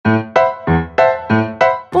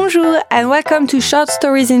Bonjour and welcome to Short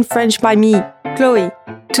Stories in French by me, Chloe.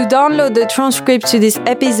 To download the transcript to this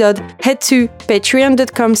episode, head to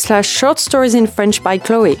patreon.com/shortstoriesinfrench by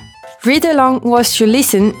Chloe. Read along whilst you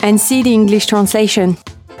listen and see the English translation.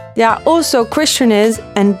 There are also questionnaires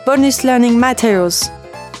and bonus learning materials.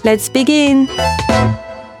 Let's begin!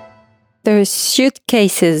 The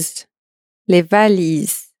Suitcases, les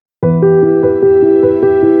valises.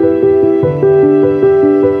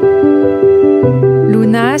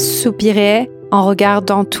 Luna soupirait en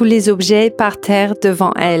regardant tous les objets par terre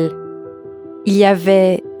devant elle. Il y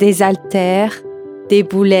avait des haltères, des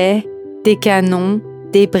boulets, des canons,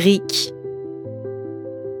 des briques.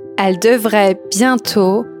 Elle devrait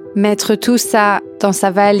bientôt mettre tout ça dans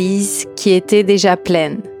sa valise qui était déjà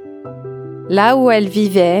pleine. Là où elle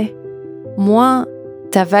vivait, moins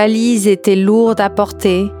ta valise était lourde à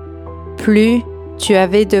porter, plus tu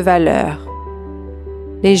avais de valeur.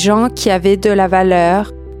 Les gens qui avaient de la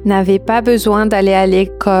valeur n'avaient pas besoin d'aller à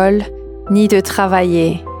l'école ni de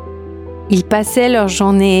travailler. Ils passaient leur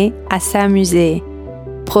journée à s'amuser,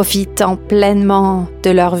 profitant pleinement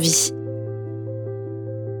de leur vie.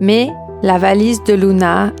 Mais la valise de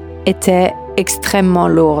Luna était extrêmement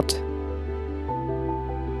lourde.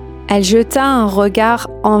 Elle jeta un regard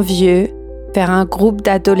envieux vers un groupe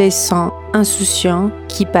d'adolescents insouciants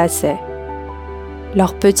qui passaient.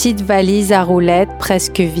 Leur petite valise à roulettes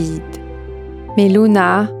presque vide. Mais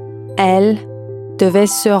Luna, elle, devait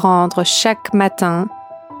se rendre chaque matin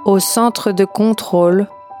au centre de contrôle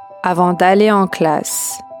avant d'aller en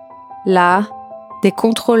classe. Là, des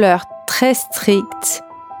contrôleurs très stricts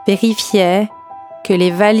vérifiaient que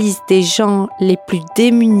les valises des gens les plus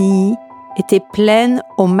démunis étaient pleines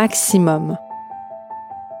au maximum.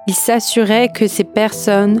 Ils s'assuraient que ces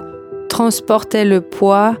personnes transportaient le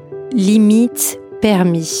poids limite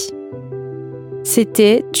permis.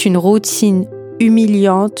 C'était une routine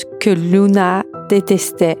humiliante que Luna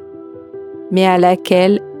détestait, mais à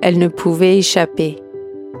laquelle elle ne pouvait échapper.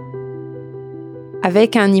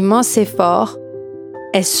 Avec un immense effort,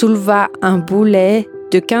 elle souleva un boulet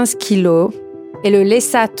de 15 kilos et le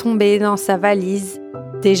laissa tomber dans sa valise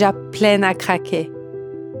déjà pleine à craquer.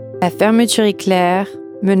 La fermeture éclair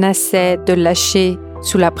menaçait de lâcher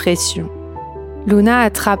sous la pression. Luna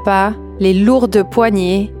attrapa les lourdes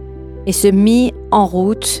poignées et se mit en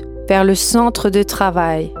route vers le centre de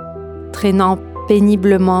travail, traînant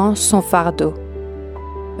péniblement son fardeau.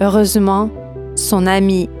 Heureusement, son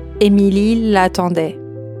amie Émilie l'attendait,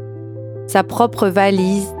 sa propre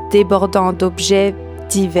valise débordant d'objets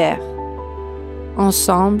divers.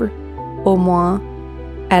 Ensemble, au moins,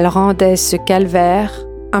 elles rendaient ce calvaire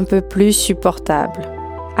un peu plus supportable.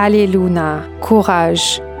 « Allez Luna,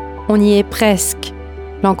 courage, on y est presque »,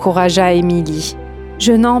 l'encouragea Émilie. «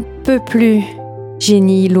 Je n'en peux plus,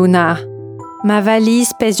 génie Luna. Ma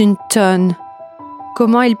valise pèse 1 tonne.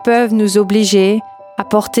 Comment ils peuvent nous obliger à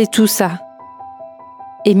porter tout ça ?»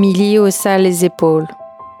 Émilie haussa les épaules.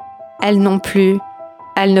 Elle non plus,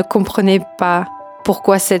 elle ne comprenait pas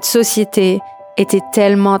pourquoi cette société était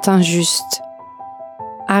tellement injuste.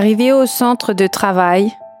 Arrivée au centre de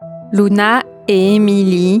travail, Luna et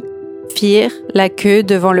Émilie firent la queue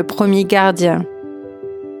devant le premier gardien.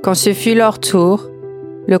 Quand ce fut leur tour,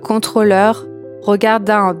 le contrôleur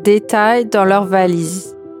regarda en détail dans leurs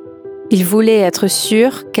valises. Il voulait être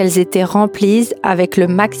sûr qu'elles étaient remplies avec le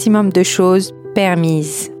maximum de choses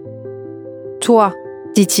permises. « Toi,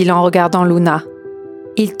 dit-il en regardant Luna,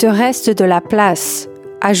 il te reste de la place,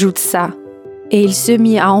 ajoute ça. » Et il se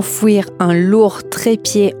mit à enfouir un lourd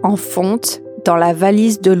trépied en fonte dans la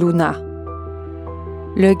valise de Luna.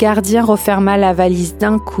 Le gardien referma la valise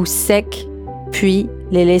d'un coup sec, puis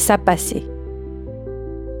les laissa passer.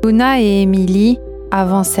 Luna et Émilie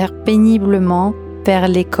avancèrent péniblement vers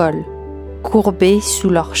l'école, courbées sous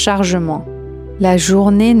leur chargement. La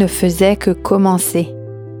journée ne faisait que commencer.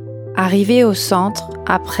 Arrivées au centre,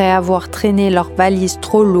 après avoir traîné leurs valises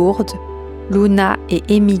trop lourdes, Luna et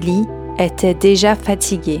Émilie étaient déjà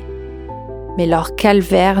fatiguées. Mais leur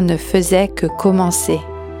calvaire ne faisait que commencer.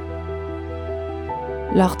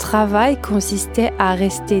 Leur travail consistait à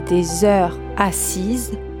rester des heures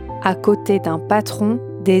assises à côté d'un patron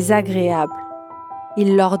désagréable.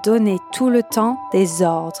 Il leur donnait tout le temps des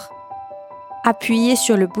ordres. Appuyez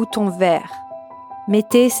sur le bouton vert.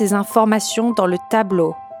 Mettez ces informations dans le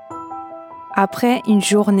tableau. Après une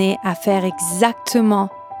journée à faire exactement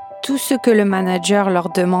tout ce que le manager leur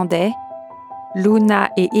demandait,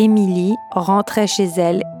 Luna et Émilie rentraient chez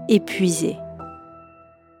elles épuisées.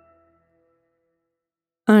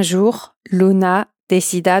 Un jour, Luna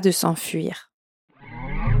décida de s'enfuir.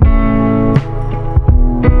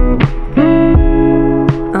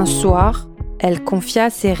 Un soir, elle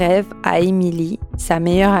confia ses rêves à Emily, sa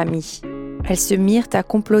meilleure amie. Elles se mirent à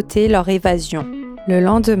comploter leur évasion. Le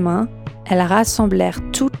lendemain, elles rassemblèrent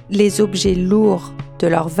tous les objets lourds de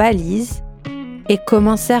leur valise et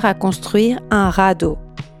commencèrent à construire un radeau.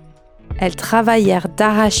 Elles travaillèrent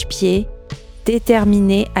d'arrache-pied,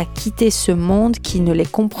 déterminées à quitter ce monde qui ne les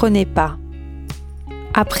comprenait pas.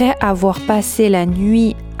 Après avoir passé la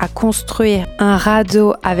nuit à construire un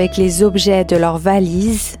radeau avec les objets de leur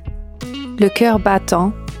valise, le cœur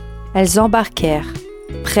battant, elles embarquèrent,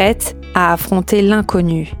 prêtes à affronter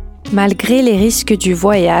l'inconnu. Malgré les risques du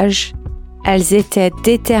voyage, elles étaient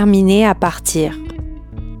déterminées à partir.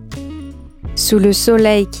 Sous le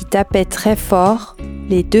soleil qui tapait très fort,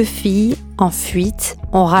 les deux filles, en fuite,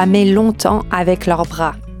 ont ramé longtemps avec leurs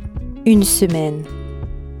bras. 1 semaine.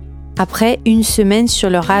 Après 1 semaine sur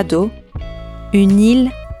le radeau, une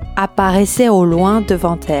île apparaissait au loin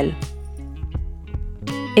devant elles.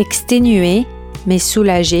 Exténuées, mais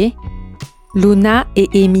soulagées, Luna et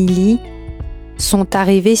Emily sont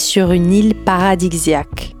arrivées sur une île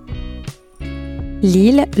paradisiaque.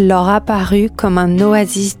 L'île leur apparut comme un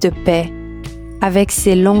oasis de paix, avec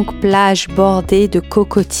ses longues plages bordées de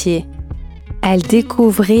cocotiers. Elles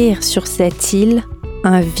découvrirent sur cette île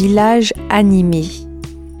un village animé.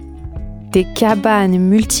 Des cabanes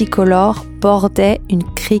multicolores bordaient une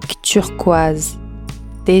crique turquoise.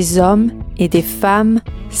 Des hommes et des femmes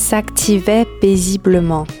s'activaient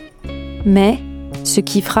paisiblement. Mais ce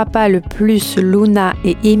qui frappa le plus Luna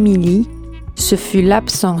et Emily, ce fut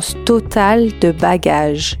l'absence totale de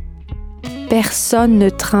bagages. Personne ne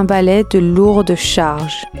trimballait de lourdes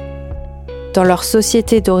charges. Dans leur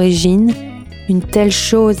société d'origine, une telle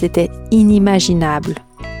chose était inimaginable.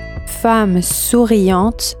 Femme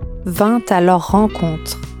souriante vint à leur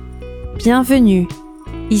rencontre. Bienvenue.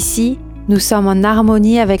 Ici, nous sommes en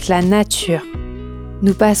harmonie avec la nature.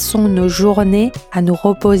 Nous passons nos journées à nous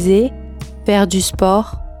reposer, faire du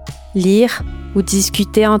sport, lire ou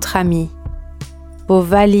discuter entre amis. Vos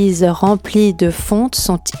valises remplies de fonte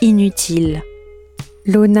sont inutiles.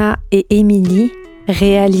 Luna et Emily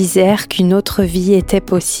réalisèrent qu'une autre vie était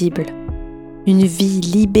possible. Une vie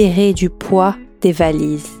libérée du poids des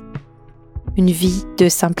valises. Une vie de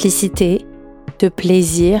simplicité, de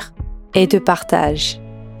plaisir et de partage.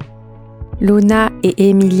 Luna et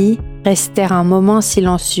Emily restèrent un moment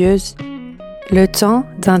silencieuses, le temps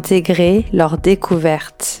d'intégrer leur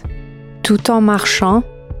découverte. Tout en marchant,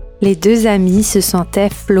 les deux amies se sentaient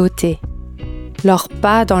flotter. Leurs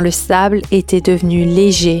pas dans le sable étaient devenus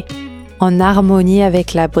légers, en harmonie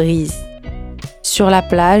avec la brise. Sur la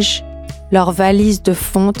plage, leurs valises de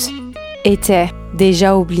fonte étaient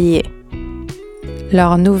déjà oubliées.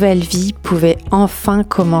 Leur nouvelle vie pouvait enfin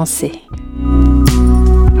commencer.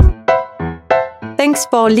 Thanks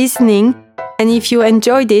for listening, and if you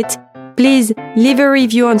enjoyed it, please leave a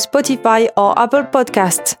review on Spotify or Apple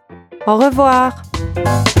Podcasts. Au revoir!